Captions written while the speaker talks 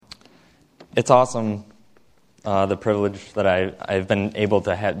It's awesome, the privilege that I've been able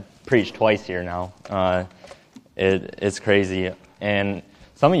to preach twice here now. It's crazy. And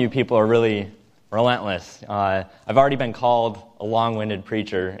some of you people are really relentless. I've already been called a long-winded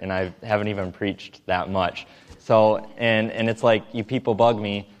preacher, and I haven't even preached that much. So, and it's like you people bug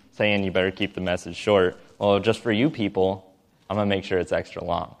me saying you better keep the message short. Well, just for you people, I'm going to make sure it's extra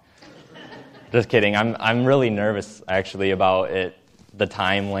long. Just kidding. I'm really nervous, actually, about it. The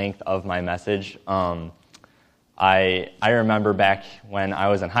time length of my message. I remember back when I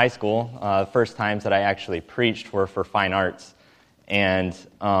was in high school, the first times that I actually preached were for fine arts. And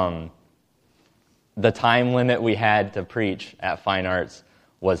the time limit we had to preach at fine arts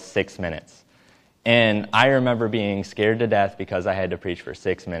was 6 minutes. And I remember being scared to death because I had to preach for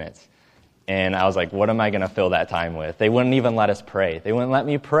 6 minutes. And I was like, what am I going to fill that time with? They wouldn't even let us pray. They wouldn't let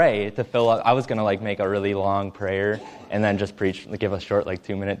me pray to fill up. I was going to make a really long prayer and then just preach, give a short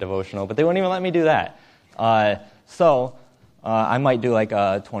 2-minute devotional. But they wouldn't even let me do that. So I might do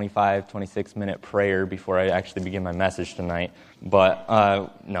a 25, 26-minute prayer before I actually begin my message tonight. But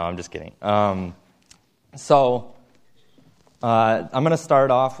no, I'm just kidding. So I'm going to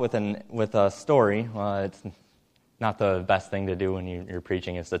start off with a story. It's not the best thing to do when you're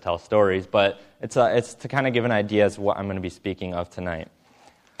preaching is to tell stories, but it's to kind of give an idea as to what I'm going to be speaking of tonight.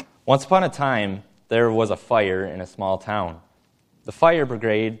 Once upon a time, there was a fire in a small town. The fire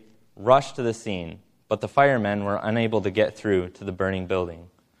brigade rushed to the scene, but the firemen were unable to get through to the burning building.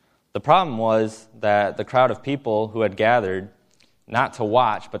 The problem was that the crowd of people who had gathered, not to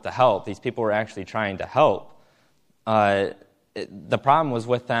watch, but to help, these people were actually trying to help. The problem was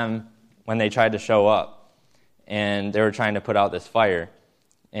with them when they tried to show up. And they were trying to put out this fire.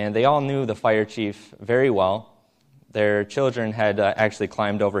 And they all knew the fire chief very well. Their children had actually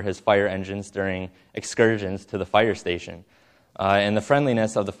climbed over his fire engines during excursions to the fire station. And the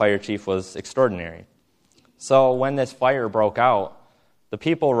friendliness of the fire chief was extraordinary. So when this fire broke out, the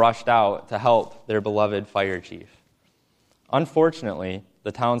people rushed out to help their beloved fire chief. Unfortunately,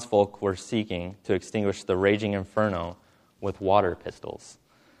 the townsfolk were seeking to extinguish the raging inferno with water pistols.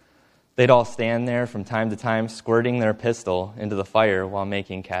 They'd all stand there from time to time, squirting their pistol into the fire while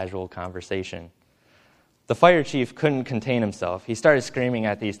making casual conversation. The fire chief couldn't contain himself. He started screaming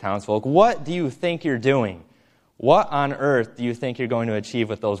at these townsfolk, "What do you think you're doing? What on earth do you think you're going to achieve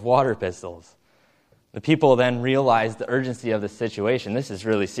with those water pistols?" The people then realized the urgency of the situation. This is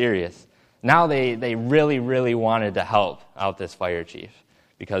really serious. Now they really, really wanted to help out this fire chief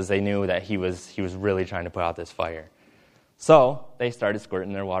because they knew that he was really trying to put out this fire. So they started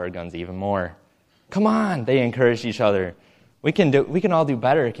squirting their water guns even more. "Come on," they encouraged each other. We can all do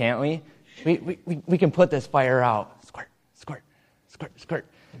better, can't we? We can put this fire out. Squirt, squirt, squirt, squirt.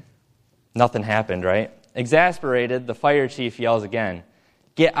 Nothing happened, right? Exasperated, the fire chief yells again,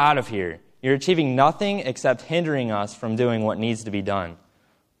 "Get out of here. You're achieving nothing except hindering us from doing what needs to be done.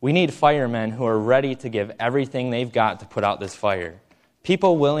 We need firemen who are ready to give everything they've got to put out this fire.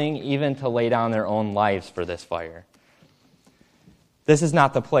 People willing even to lay down their own lives for this fire. This is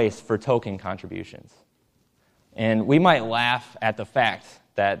not the place for token contributions." And we might laugh at the fact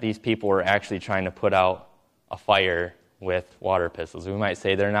that these people were actually trying to put out a fire with water pistols. We might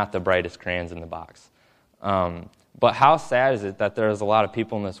say they're not the brightest crayons in the box. But how sad is it that there's a lot of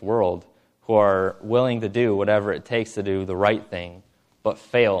people in this world who are willing to do whatever it takes to do the right thing, but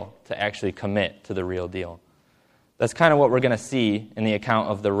fail to actually commit to the real deal? That's kind of what we're going to see in the account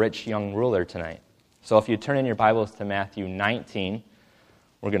of the rich young ruler tonight. So if you turn in your Bibles to Matthew 19,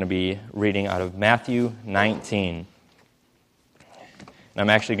 we're going to be reading out of Matthew 19. And I'm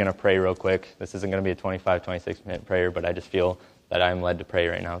actually going to pray real quick. This isn't going to be a 25, 26-minute prayer, but I just feel that I'm led to pray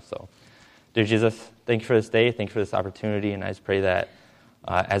right now. So, dear Jesus, thank you for this day. Thank you for this opportunity. And I just pray that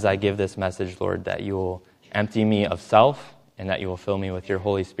as I give this message, Lord, that you will empty me of self and that you will fill me with your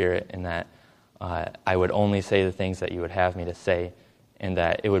Holy Spirit and that I would only say the things that you would have me to say and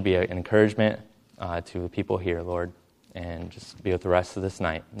that it would be an encouragement to the people here, Lord. And just be with the rest of this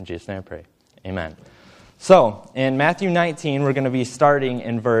night. In Jesus' name I pray. Amen. So, in Matthew 19, we're going to be starting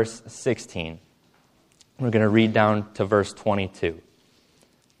in verse 16. We're going to read down to verse 22.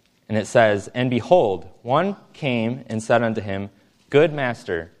 And it says, "And behold, one came and said unto him, Good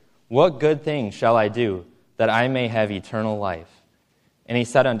master, what good thing shall I do, that I may have eternal life? And he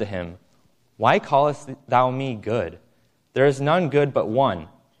said unto him, Why callest thou me good? There is none good but one,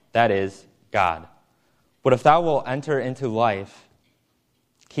 that is, God. But if thou wilt enter into life,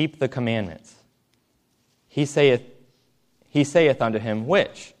 keep the commandments. He saith unto him,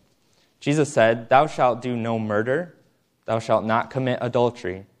 Which? Jesus said, Thou shalt do no murder, thou shalt not commit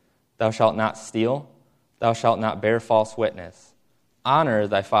adultery, thou shalt not steal, thou shalt not bear false witness, Honor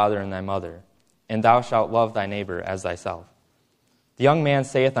thy father and thy mother, and thou shalt love thy neighbor as thyself. The young man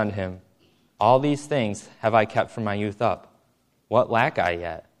saith unto him, All these things have I kept from my youth up. What lack I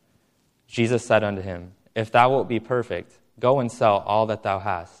yet? Jesus said unto him, If thou wilt be perfect, go and sell all that thou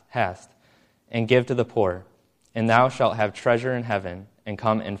hast, and give to the poor, and thou shalt have treasure in heaven, and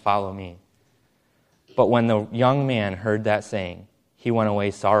come and follow me. But when the young man heard that saying, he went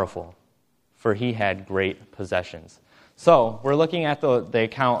away sorrowful, for he had great possessions. So, we're looking at the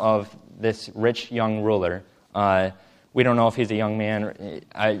account of this rich young ruler. We don't know if he's a young man.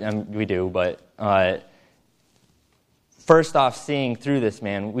 We do, but first off, seeing through this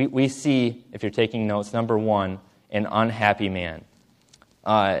man, we see, if you're taking notes, number one, an unhappy man.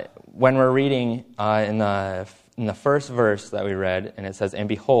 When we're reading in the first verse that we read, and it says, And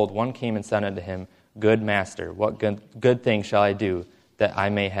behold, one came and said unto him, Good master, what good thing shall I do that I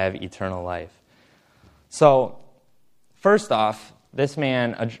may have eternal life? So, first off, this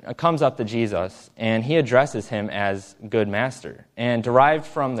man comes up to Jesus, and he addresses him as good master. And derived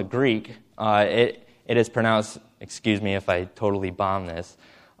from the Greek, it is pronounced, excuse me if I totally bomb this,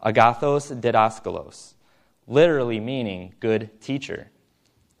 agathos didaskalos, literally meaning good teacher.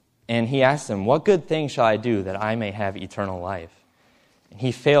 And he asks him, What good thing shall I do that I may have eternal life? And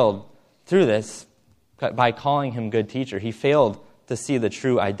he failed through this by calling him good teacher. He failed to see the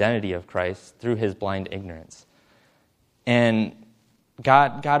true identity of Christ through his blind ignorance. And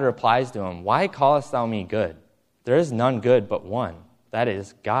God replies to him, Why callest thou me good? There is none good but one, that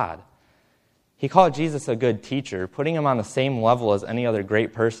is God. He called Jesus a good teacher, putting him on the same level as any other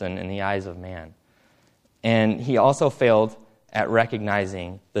great person in the eyes of man. And he also failed at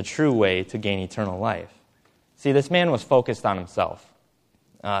recognizing the true way to gain eternal life. See, this man was focused on himself.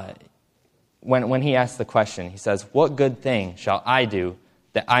 When he asked the question, he says, What good thing shall I do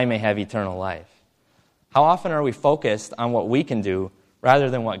that I may have eternal life? How often are we focused on what we can do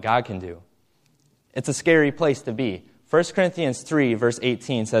rather than what God can do? It's a scary place to be. 1 Corinthians 3, verse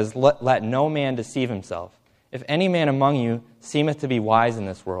 18 says, Let no man deceive himself. If any man among you seemeth to be wise in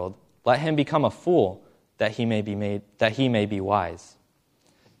this world, let him become a fool, that he may be wise.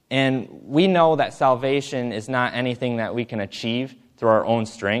 And we know that salvation is not anything that we can achieve through our own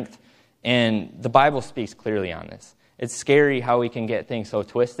strength, and the Bible speaks clearly on this. It's scary how we can get things so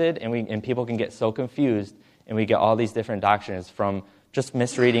twisted, and people can get so confused, and we get all these different doctrines from just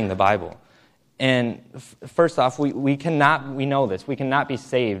misreading the Bible. And first off, we know this, we cannot be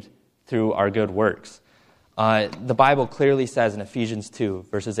saved through our good works. The Bible clearly says in Ephesians 2,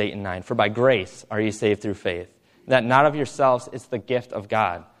 verses 8 and 9, For by grace are ye saved through faith, that not of yourselves is the gift of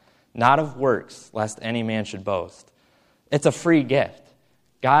God, not of works, lest any man should boast. It's a free gift.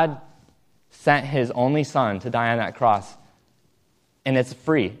 God sent his only Son to die on that cross, and it's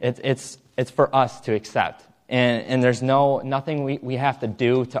free. It's for us to accept. And there's nothing we have to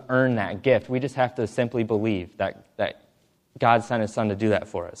do to earn that gift. We just have to simply believe that God sent his Son to do that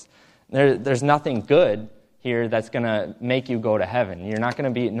for us. There's nothing good here that's going to make you go to heaven. You're not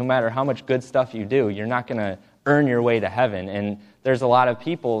going to be, no matter how much good stuff you do, you're not going to earn your way to heaven. And there's a lot of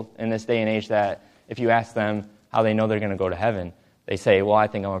people in this day and age that if you ask them how they know they're going to go to heaven, they say, well, I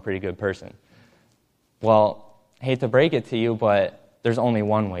think I'm a pretty good person. Well, I hate to break it to you, but there's only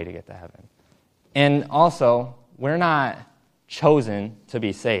one way to get to heaven. And also, we're not chosen to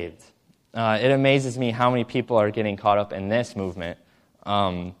be saved. It amazes me how many people are getting caught up in this movement.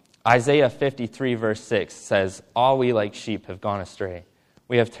 Isaiah 53, verse 6 says, All we like sheep have gone astray.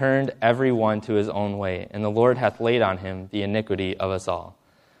 We have turned every one to his own way, and the Lord hath laid on him the iniquity of us all.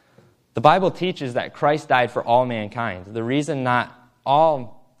 The Bible teaches that Christ died for all mankind. The reason not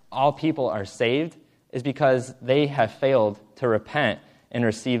all people are saved is because they have failed to repent and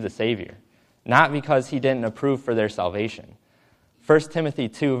receive the Savior, not because he didn't approve for their salvation. 1 Timothy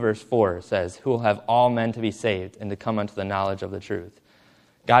 2, verse 4 says, Who will have all men to be saved and to come unto the knowledge of the truth.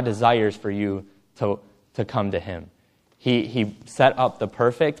 God desires for you to come to him. He set up the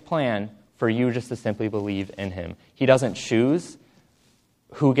perfect plan for you just to simply believe in him. He doesn't choose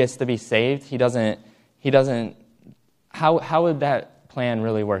who gets to be saved. He doesn't. How would that plan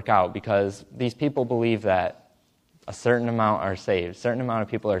really work out? Because these people believe that a certain amount are saved, a certain amount of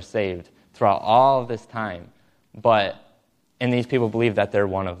people are saved throughout all of this time, and these people believe that they're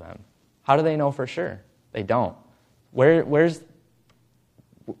one of them. How do they know for sure? They don't. Where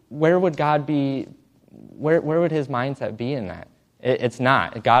would God be? Where would his mindset be in that? It's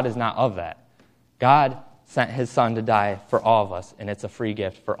not. God is not of that. God sent his Son to die for all of us, and it's a free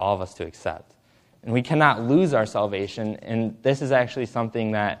gift for all of us to accept. And we cannot lose our salvation, and this is actually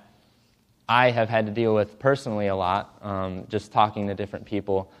something that I have had to deal with personally a lot, just talking to different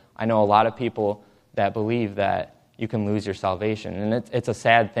people. I know a lot of people that believe that, you can lose your salvation. And it's a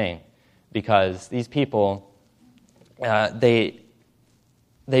sad thing, because these people, they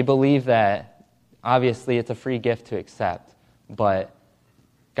believe that obviously it's a free gift to accept, but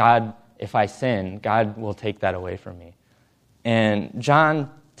God, if I sin, God will take that away from me. And John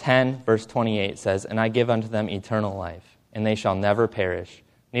 10, verse 28 says, "And I give unto them eternal life, and they shall never perish,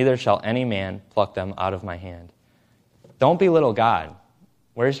 neither shall any man pluck them out of my hand." Don't belittle God.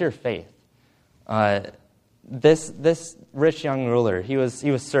 Where's your faith? This rich young ruler, he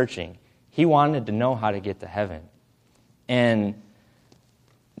was searching. He wanted to know how to get to heaven. And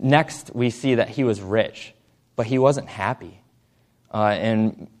next we see that he was rich, but he wasn't happy.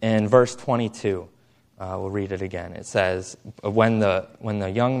 In verse 22, we'll read it again. It says, when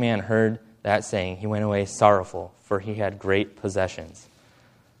the young man heard that saying, he went away sorrowful, for he had great possessions.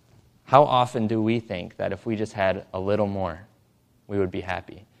 How often do we think that if we just had a little more, we would be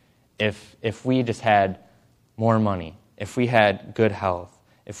happy? If we just had more money, if we had good health,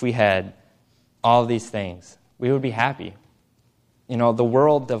 if we had all these things, we would be happy. You know, the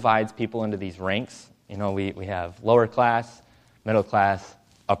world divides people into these ranks. You know, we have lower class, middle class,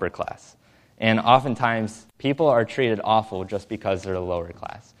 upper class. And oftentimes, people are treated awful just because they're the lower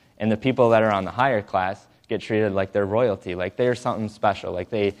class. And the people that are on the higher class get treated like they're royalty, like they're something special, like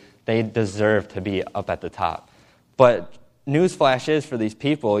they deserve to be up at the top. But newsflash is, for these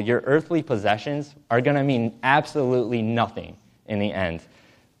people, your earthly possessions are going to mean absolutely nothing in the end.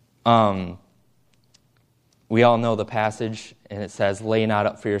 We all know the passage, and it says, "Lay not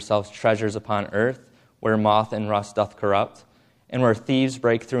up for yourselves treasures upon earth, where moth and rust doth corrupt, and where thieves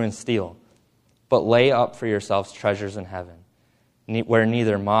break through and steal. But lay up for yourselves treasures in heaven, where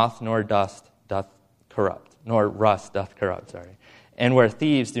neither moth nor rust doth corrupt, and where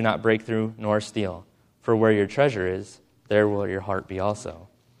thieves do not break through nor steal. For where your treasure is, there will your heart be also."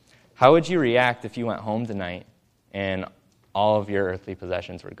 How would you react if you went home tonight and all of your earthly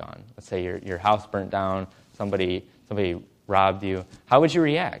possessions were gone? Let's say your house burnt down, somebody robbed you. How would you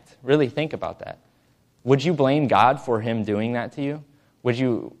react? Really think about that. Would you blame God for him doing that to you? Would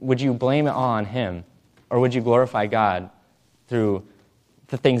you blame it all on him? Or would you glorify God through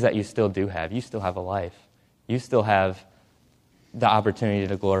the things that you still do have? You still have a life. You still have the opportunity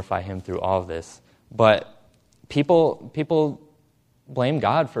to glorify him through all of this. But people blame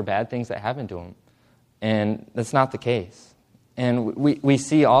God for bad things that happen to him. And that's not the case. And we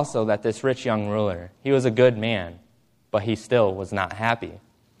see also that this rich young ruler, he was a good man, but he still was not happy.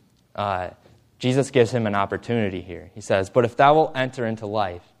 Jesus gives him an opportunity here. He says, "But if thou wilt enter into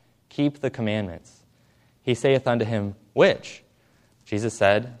life, keep the commandments." He saith unto him, "Which?" Jesus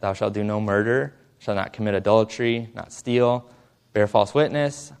said, "Thou shalt do no murder, shalt not commit adultery, not steal, bear false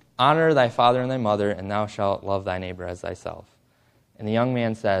witness, honor thy father and thy mother, and thou shalt love thy neighbor as thyself." And the young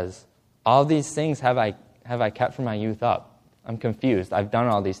man says, "All these things have I kept from my youth up. I'm confused. I've done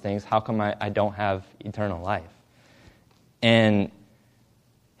all these things. How come I don't have eternal life?" And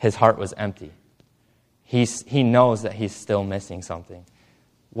his heart was empty. He knows that he's still missing something.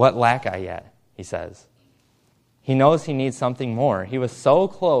 "What lack I yet?" he says. He knows he needs something more. He was so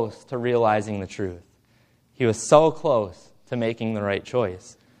close to realizing the truth. He was so close to making the right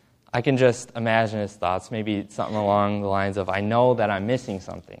choice. I can just imagine his thoughts, maybe something along the lines of, "I know that I'm missing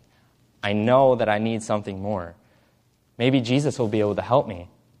something. I know that I need something more. Maybe Jesus will be able to help me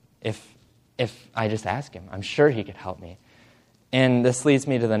if I just ask him. I'm sure he could help me." And this leads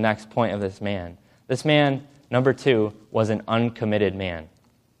me to the next point of this man. This man, number 2, was an uncommitted man.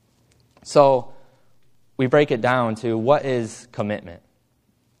 So we break it down to, what is commitment?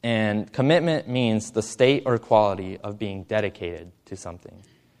 And commitment means the state or quality of being dedicated to something.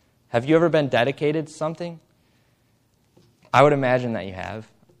 Have you ever been dedicated to something? I would imagine that you have.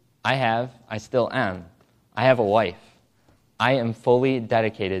 I have. I still am. I have a wife. I am fully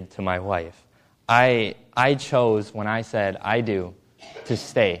dedicated to my wife. I chose, when I said I do, to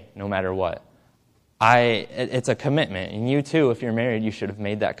stay no matter what. It's a commitment. And you too, if you're married, you should have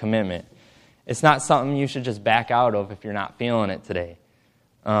made that commitment. It's not something you should just back out of if you're not feeling it today.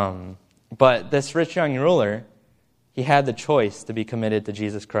 But this rich young ruler, he had the choice to be committed to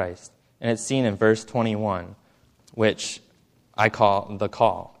Jesus Christ. And it's seen in verse 21, which I call the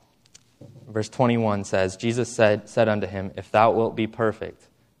call. Verse 21 says, "Jesus said unto him, If thou wilt be perfect,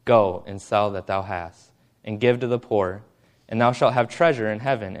 go and sell that thou hast, and give to the poor, and thou shalt have treasure in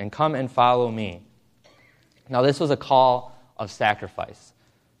heaven, and come and follow me." Now this was a call of sacrifice,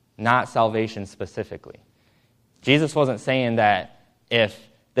 not salvation specifically. Jesus wasn't saying that if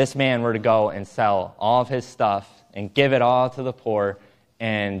this man were to go and sell all of his stuff and give it all to the poor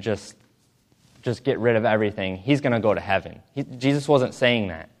and just get rid of everything, he's going to go to heaven. Jesus wasn't saying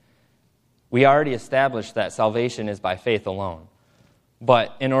that. We already established that salvation is by faith alone.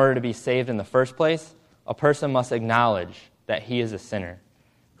 But in order to be saved in the first place, a person must acknowledge that he is a sinner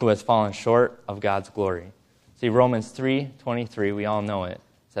who has fallen short of God's glory. See, Romans 3:23, we all know it,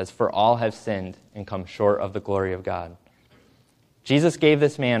 says, "For all have sinned and come short of the glory of God." Jesus gave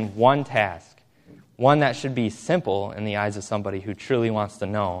this man one task, one that should be simple in the eyes of somebody who truly wants to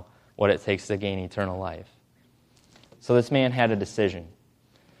know what it takes to gain eternal life. So this man had a decision.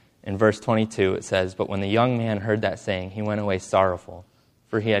 In verse 22, it says, "But when the young man heard that saying, he went away sorrowful,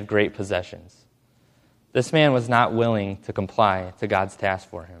 for he had great possessions." This man was not willing to comply to God's task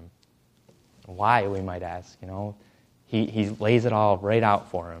for him. Why, we might ask, He lays it all right out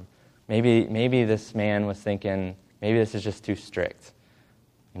for him. Maybe this man was thinking, maybe this is just too strict.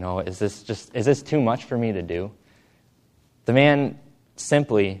 Is this too much for me to do? The man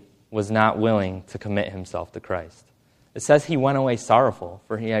simply was not willing to commit himself to Christ. It says he went away sorrowful,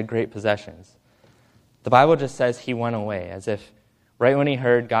 for he had great possessions. The Bible just says he went away, as if right when he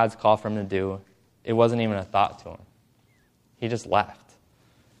heard God's call for him to do, it wasn't even a thought to him. He just left.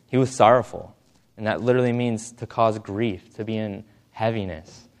 He was sorrowful, and that literally means to cause grief, to be in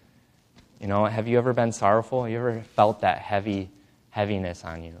heaviness. Have you ever been sorrowful? Have you ever felt that heaviness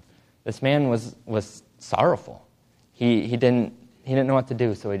on you? This man was sorrowful. He didn't know what to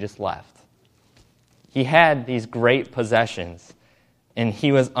do, so he just left. He had these great possessions, and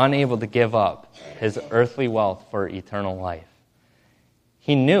he was unable to give up his earthly wealth for eternal life.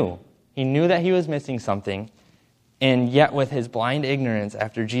 He knew that he was missing something, and yet with his blind ignorance,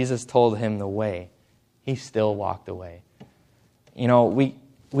 after Jesus told him the way, he still walked away.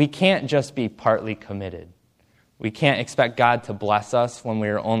 We can't just be partly committed. We can't expect God to bless us when we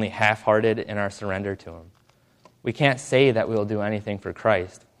are only half-hearted in our surrender to Him. We can't say that we will do anything for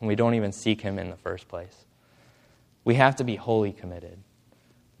Christ when we don't even seek Him in the first place. We have to be wholly committed.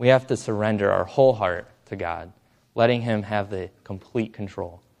 We have to surrender our whole heart to God, letting Him have the complete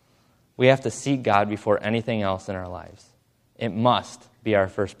control. We have to seek God before anything else in our lives. It must be our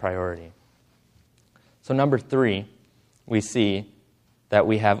first priority. So number 3, we see that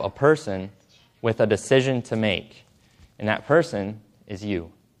we have a person with a decision to make, and that person is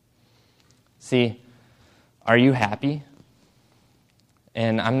you. See, are you happy?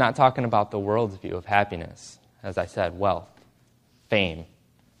 And I'm not talking about the world's view of happiness. As I said, wealth, fame,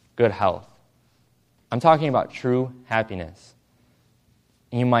 good health. I'm talking about true happiness.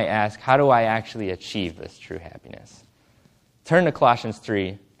 You might ask, how do I actually achieve this true happiness? Turn to Colossians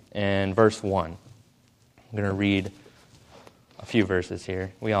 3 and verse 1. I'm going to read a few verses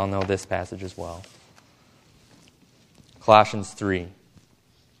here. We all know this passage as well. Colossians 3.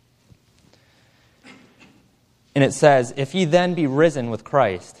 And it says, "If ye then be risen with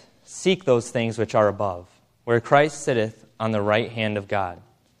Christ, seek those things which are above, where Christ sitteth on the right hand of God.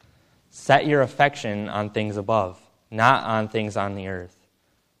 Set your affection on things above, not on things on the earth.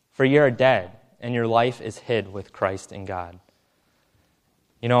 For ye are dead, and your life is hid with Christ in God."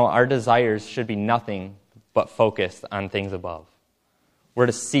 Our desires should be nothing but focused on things above. We're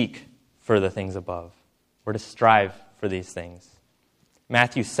to seek for the things above. We're to strive for these things.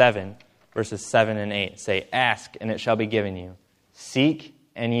 Matthew 7, verses 7 and 8 say, "Ask, and it shall be given you. Seek,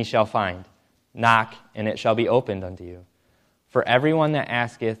 and ye shall find. Knock, and it shall be opened unto you. For everyone that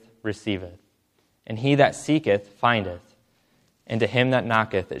asketh receiveth, and he that seeketh findeth, and to him that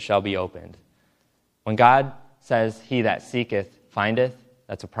knocketh it shall be opened." When God says, "He that seeketh findeth,"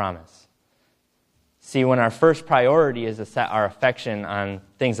 that's a promise. See, when our first priority is to set our affection on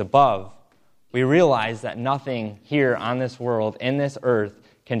things above, we realize that nothing here on this world, in this earth,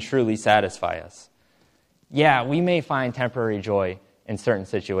 can truly satisfy us. Yeah, we may find temporary joy in certain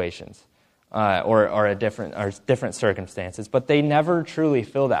situations or different circumstances, but they never truly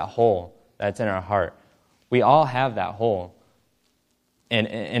fill that hole that's in our heart. We all have that hole,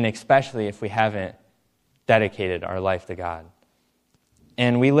 and especially if we haven't dedicated our life to God.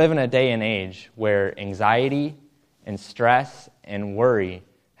 And we live in a day and age where anxiety and stress and worry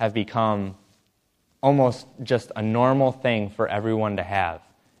have become almost just a normal thing for everyone to have.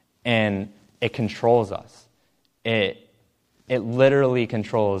 And it controls us. It literally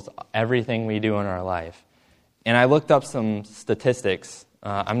controls everything we do in our life. And I looked up some statistics.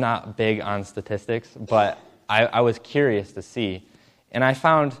 I'm not big on statistics, but I was curious to see. And I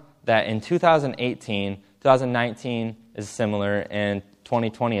found that in 2018, 2019 is similar, and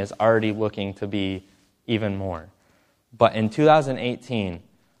 2020 is already looking to be even more. But in 2018,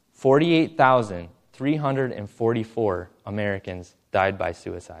 48,344 Americans died by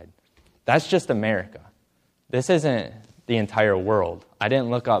suicide. That's just America. This isn't the entire world. I didn't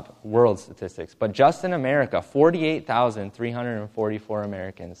look up world statistics, but just in America, 48,344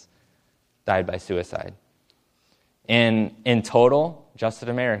 Americans died by suicide. And in total, just in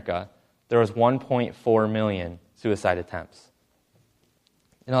America, there was 1.4 million suicide attempts.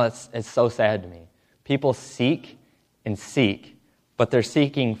 It's so sad to me. People seek and seek, but they're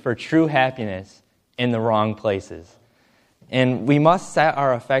seeking for true happiness in the wrong places. And we must set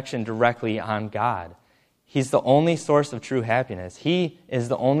our affection directly on God. He's the only source of true happiness. He is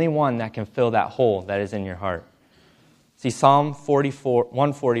the only one that can fill that hole that is in your heart. See, Psalm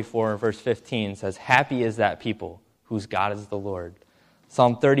 144, verse 15 says, "Happy is that people whose God is the Lord."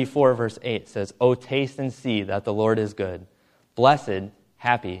 Psalm 34, verse 8 says, "O taste and see that the Lord is good. Blessed,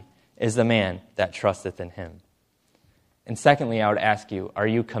 happy, is the man that trusteth in him." And secondly, I would ask you, are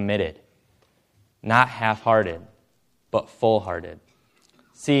you committed? Not half-hearted, but full-hearted.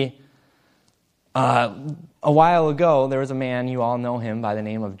 See, a while ago, there was a man, you all know him, by the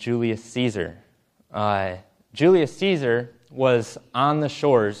name of Julius Caesar. Julius Caesar was on the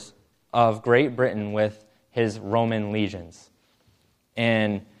shores of Great Britain with his Roman legions.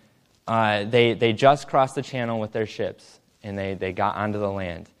 And they just crossed the channel with their ships, and they got onto the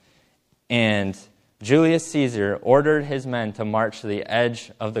land. And Julius Caesar ordered his men to march to the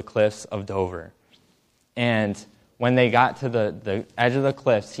edge of the cliffs of Dover. And when they got to the edge of the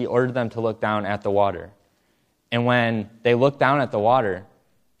cliffs, he ordered them to look down at the water. And when they look down at the water,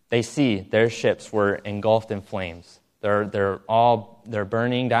 they see their ships were engulfed in flames. They're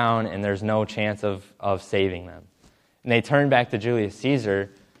burning down, and there's no chance of saving them. And they turn back to Julius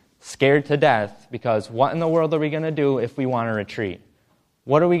Caesar, scared to death, because what in the world are we going to do if we want to retreat?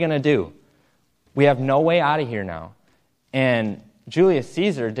 What are we going to do? We have no way out of here now. And Julius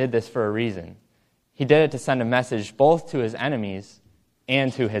Caesar did this for a reason. He did it to send a message both to his enemies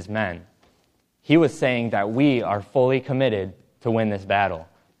and to his men. He was saying that we are fully committed to win this battle.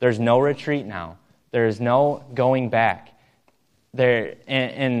 There's no retreat now. There is no going back. There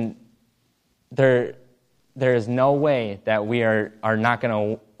is no way that we are not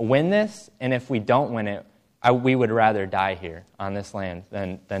going to win this, and if we don't win it, we would rather die here on this land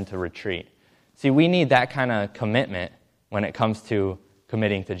than to retreat. See, we need that kind of commitment when it comes to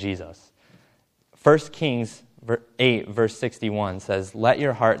committing to Jesus. 1 Kings 8, verse 61 says, "Let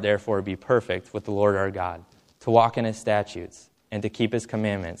your heart therefore be perfect with the Lord our God, to walk in his statutes and to keep his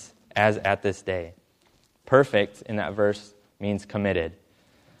commandments, as at this day." Perfect in that verse means committed.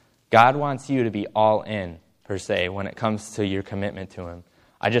 God wants you to be all in, per se, when it comes to your commitment to him.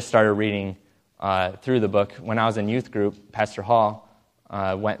 I just started reading through the book. When I was in youth group, Pastor Hall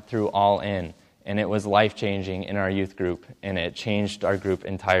went through All In, and it was life-changing in our youth group, and it changed our group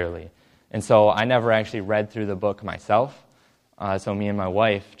entirely. And so I never actually read through the book myself, so me and my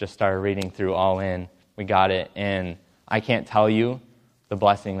wife just started reading through All In. We got it, and I can't tell you the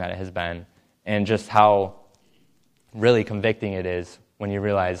blessing that it has been, and just how really convicting it is when you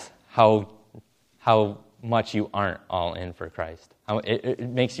realize how much you aren't all in for Christ. It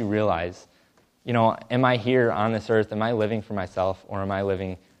makes you realize, am I here on this earth, am I living for myself, or am I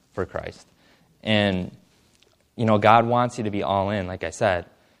living for Christ? And, God wants you to be all in, like I said.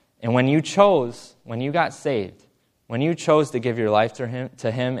 And when you got saved, when you chose to give your life to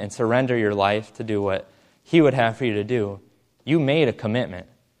Him and surrender your life to do what He would have for you to do, you made a commitment.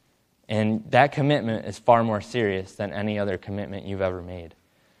 And that commitment is far more serious than any other commitment you've ever made.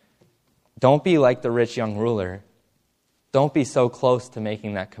 Don't be like the rich young ruler. Don't be so close to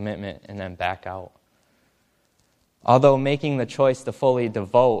making that commitment and then back out. Although making the choice to fully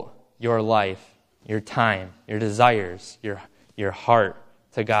devote your life, your time, your desires, your heart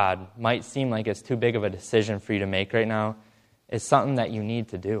to God might seem like it's too big of a decision for you to make right now, it's something that you need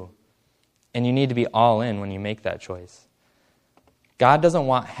to do. And you need to be all in when you make that choice. God doesn't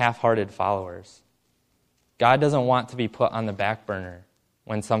want half-hearted followers. God doesn't want to be put on the back burner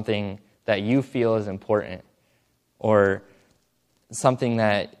when something that you feel is important or something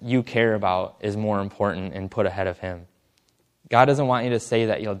that you care about is more important and put ahead of Him. God doesn't want you to say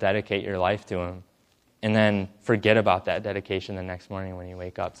that you'll dedicate your life to Him and then forget about that dedication the next morning when you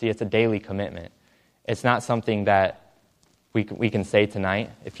wake up. See, it's a daily commitment. It's not something that we can say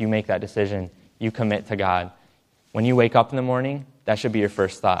tonight. If you make that decision, you commit to God. When you wake up in the morning, that should be your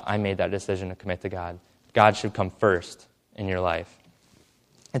first thought. I made that decision to commit to God. God should come first in your life.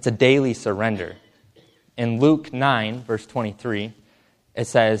 It's a daily surrender. In Luke 9, verse 23, it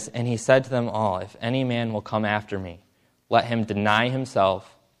says, "And he said to them all, if any man will come after me, let him deny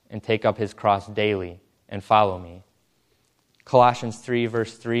himself and take up his cross daily and follow me." Colossians 3,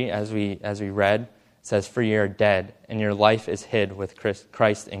 verse 3, as we read, says, "For ye are dead, and your life is hid with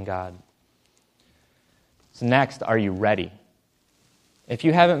Christ in God." So next, are you ready? If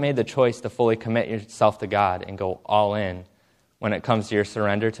you haven't made the choice to fully commit yourself to God and go all in when it comes to your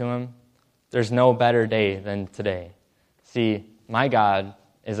surrender to Him, There's no better day than today. See, my God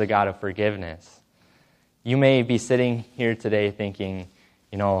is a God of forgiveness. You may be sitting here today thinking,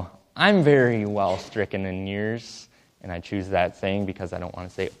 I'm very well stricken in years, and I choose that saying because I don't want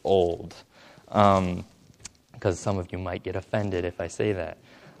to say old, because some of you might get offended if I say that.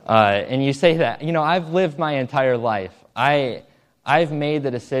 And you say that, I've lived my entire life. I've made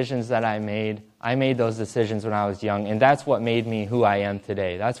the decisions that I made. I made those decisions when I was young, and that's what made me who I am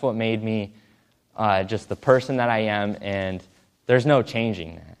today. That's what made me just the person that I am, and there's no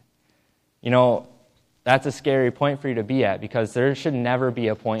changing that. That's a scary point for you to be at, because there should never be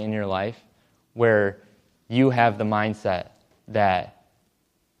a point in your life where you have the mindset that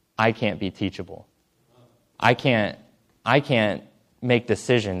I can't be teachable. I can't make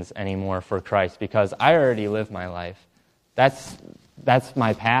decisions anymore for Christ because I already lived my life. That's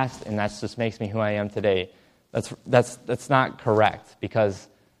my past, and that just makes me who I am today. That's not correct, because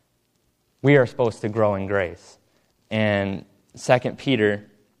we are supposed to grow in grace. And 2 Peter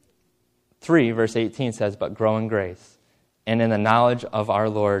 3, verse 18 says, "But grow in grace and in the knowledge of our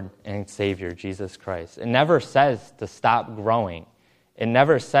Lord and Savior, Jesus Christ." It never says to stop growing. It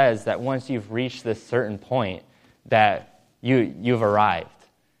never says that once you've reached this certain point that you've arrived.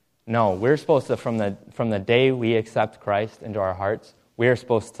 No, we're supposed to, from the day we accept Christ into our hearts, we are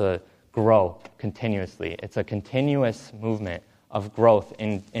supposed to grow continuously. It's a continuous movement of growth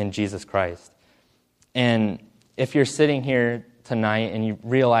in Jesus Christ. And if you're sitting here tonight and you're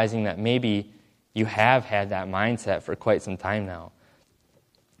realizing that maybe you have had that mindset for quite some time now,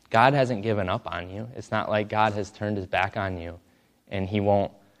 God hasn't given up on you. It's not like God has turned his back on you and he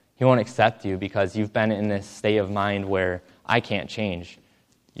won't accept you because you've been in this state of mind where I can't change.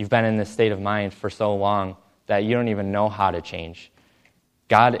 You've been in this state of mind for so long that you don't even know how to change.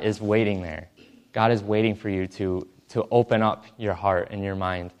 God is waiting there. God is waiting for you to open up your heart and your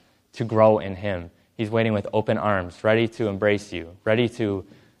mind, to grow in him. He's waiting with open arms, ready to embrace you, ready to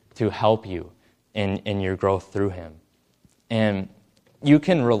help you in your growth through him. And you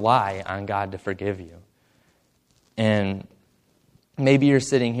can rely on God to forgive you. And maybe you're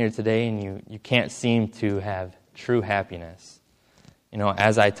sitting here today and you can't seem to have true happiness.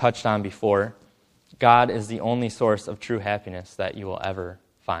 As I touched on before, God is the only source of true happiness that you will ever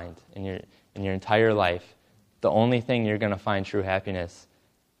find in your entire life. The only thing you're going to find true happiness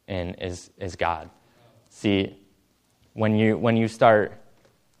in is God. See, when you start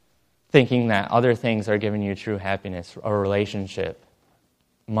thinking that other things are giving you true happiness, a relationship,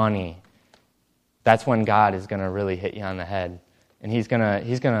 money, that's when God is going to really hit you on the head, and he's going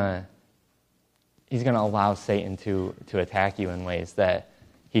to allow Satan to attack you in ways that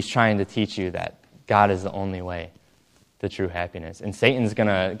he's trying to teach you that God is the only way to true happiness. And Satan's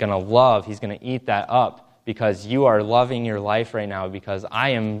gonna love, he's gonna eat that up because you are loving your life right now because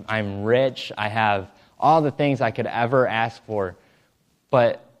I'm rich, I have all the things I could ever ask for,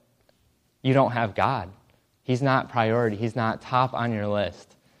 but you don't have God. He's not priority, he's not top on your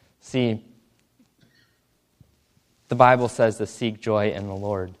list. See, the Bible says to seek joy in the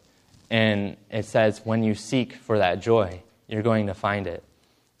Lord. And it says when you seek for that joy, you're going to find it.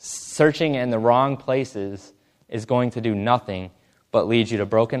 Searching in the wrong places is going to do nothing but lead you to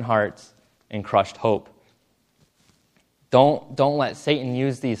broken hearts and crushed hope. Don't let Satan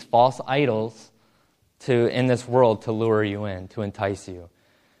use these false idols in this world to lure you in, to entice you.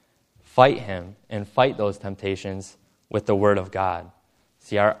 Fight him and fight those temptations with the Word of God.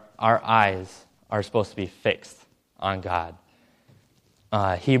 See, our eyes are supposed to be fixed on God.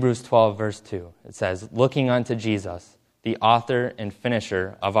 Hebrews 12, verse 2, it says, "Looking unto Jesus, the author and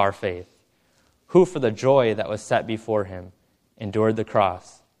finisher of our faith, who for the joy that was set before him endured the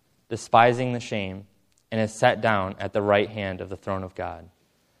cross, despising the shame, and is set down at the right hand of the throne of God."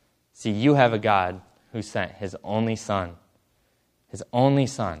 See, you have a God who sent his only Son,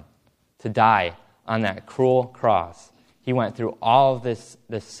 to die on that cruel cross. He went through all of this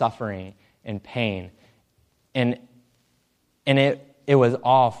suffering and pain, and it was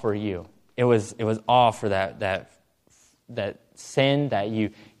all for you. It was all for that sin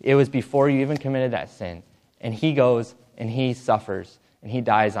it was before you even committed that sin. And he goes and he suffers and he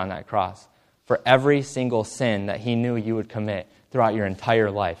dies on that cross for every single sin that he knew you would commit throughout your entire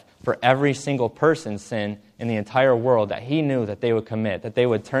life. For every single person's sin in the entire world that he knew that they would commit, that they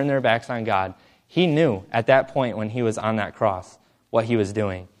would turn their backs on God. He knew at that point when he was on that cross what he was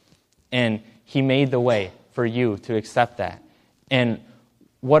doing. And he made the way for you to accept that. And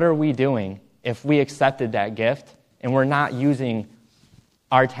what are we doing if we accepted that gift and we're not using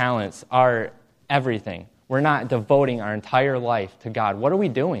our talents, our everything? We're not devoting our entire life to God. What are we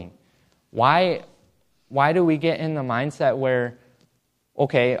doing? Why do we get in the mindset where,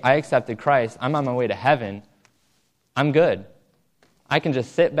 okay, I accepted Christ. I'm on my way to heaven. I'm good. I can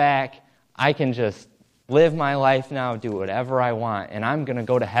just sit back. I can just live my life now, do whatever I want, and I'm going to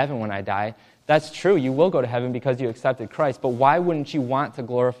go to heaven when I die. That's true. You will go to heaven because you accepted Christ. But why wouldn't you want to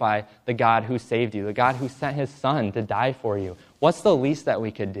glorify the God who saved you, the God who sent his Son to die for you? What's the least that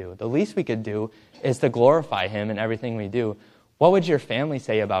we could do? The least we could do is to glorify him in everything we do. What would your family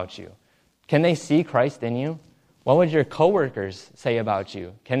say about you? Can they see Christ in you? What would your coworkers say about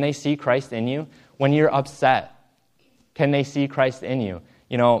you? Can they see Christ in you? When you're upset, can they see Christ in you?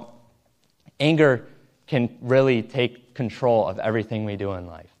 You know, anger can really take control of everything we do in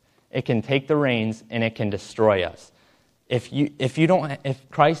life. It can take the reins and it can destroy us. If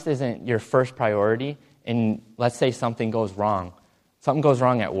Christ isn't your first priority, and let's say something goes wrong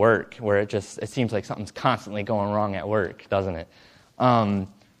at work, where it seems like something's constantly going wrong at work, doesn't it?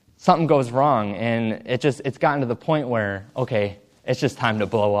 Something goes wrong, and it's gotten to the point where, okay, it's just time to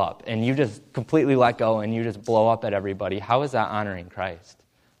blow up, and you just completely let go and you just blow up at everybody. How is that honoring Christ?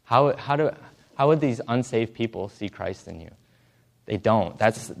 How would these unsaved people see Christ in you? They don't.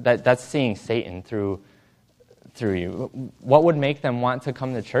 That's seeing Satan through you. What would make them want to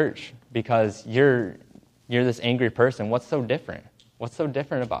come to church? Because you're this angry person. What's so different? What's so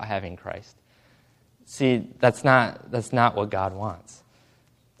different about having Christ? See, that's not what God wants.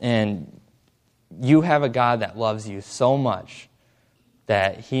 And you have a God that loves you so much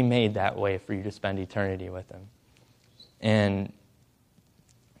that he made that way for you to spend eternity with him. And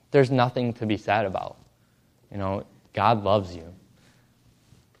there's nothing to be sad about. You know, God loves you.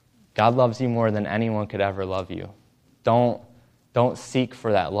 God loves you more than anyone could ever love you. Don't seek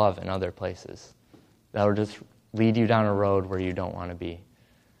for that love in other places. That'll just lead you down a road where you don't want to be.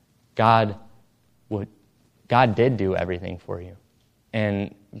 God did do everything for you.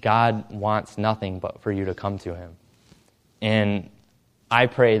 And God wants nothing but for you to come to him. And I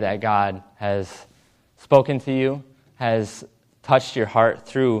pray that God has spoken to you, has touched your heart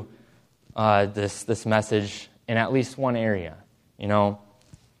through this message in at least one area. You know,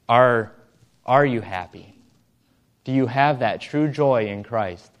 are you happy? Do you have that true joy in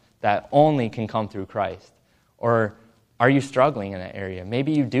Christ that only can come through Christ? Or are you struggling in that area?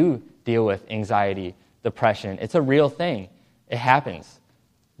 Maybe you do deal with anxiety, depression. It's a real thing. It happens.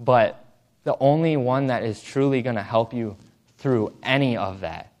 But the only one that is truly going to help you through any of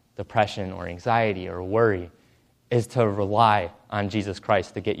that, depression or anxiety or worry, is to rely on Jesus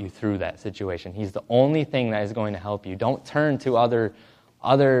Christ to get you through that situation. He's the only thing that is going to help you. Don't turn to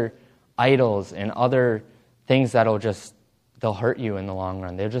other idols and other things they'll hurt you in the long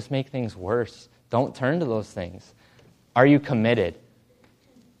run. They'll just make things worse. Don't turn to those things. Are you committed?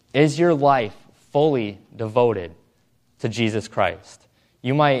 Is your life fully devoted to Jesus Christ?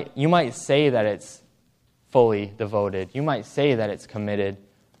 You might say that it's fully devoted. You might say that it's committed,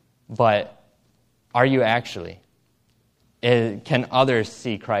 but are you actually? Can others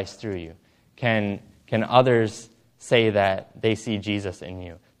see Christ through you? Can others say that they see Jesus in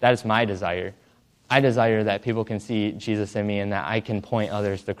you? That is my desire. I desire that people can see Jesus in me and that I can point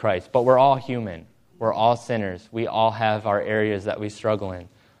others to Christ. But we're all human. We're all sinners. We all have our areas that we struggle in.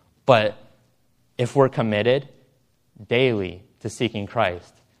 But if we're committed daily to seeking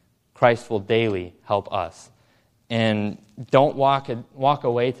Christ, Christ will daily help us. And don't walk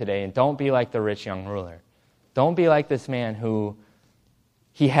away today and don't be like the rich young ruler. Don't be like this man who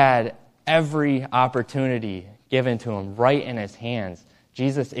he had every opportunity given to him right in his hands.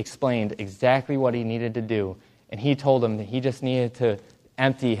 Jesus explained exactly what he needed to do, and he told him that he just needed to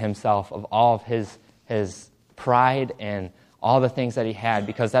empty himself of all of his pride and all the things that he had,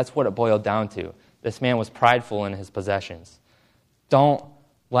 because that's what it boiled down to. This man was prideful in his possessions. Don't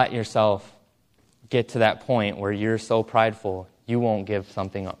let yourself get to that point where you're so prideful you won't give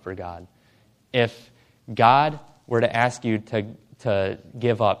something up for God. If God were to ask you to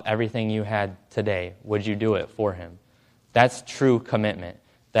give up everything you had today, would you do it for him? That's true commitment.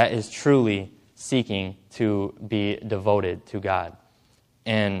 That is truly seeking to be devoted to God.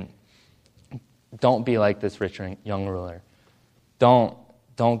 And don't be like this rich young ruler. Don't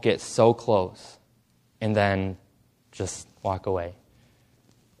get so close and then just walk away.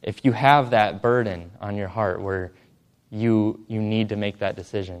 If you have that burden on your heart where you need to make that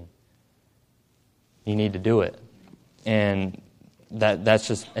decision, you need to do it. And that's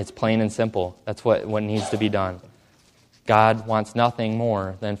just, it's plain and simple. That's what needs to be done. God wants nothing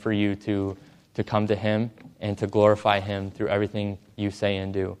more than for you to come to him and to glorify him through everything you say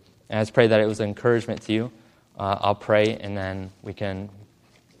and do. And I just pray that it was an encouragement to you. I'll pray, and then we can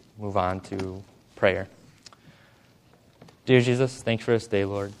move on to prayer. Dear Jesus, thank you for this day,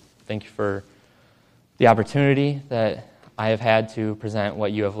 Lord. Thank you for the opportunity that I have had to present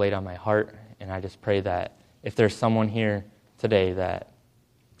what you have laid on my heart, and I just pray that if there's someone here today that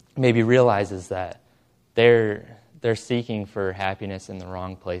maybe realizes that they're seeking for happiness in the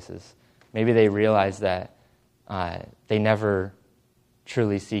wrong places, maybe they realize that they never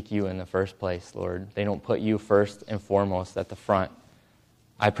truly seek you in the first place, Lord. They don't put you first and foremost at the front.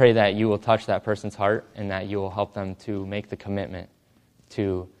 I pray that you will touch that person's heart and that you will help them to make the commitment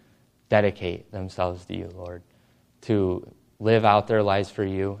to dedicate themselves to you, Lord, to live out their lives for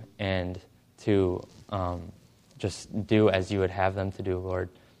you and to just do as you would have them to do, Lord.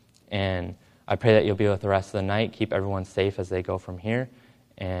 And I pray that you'll be with the rest of the night. Keep everyone safe as they go from here.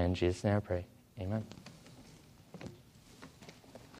 And in Jesus' name I pray. Amen.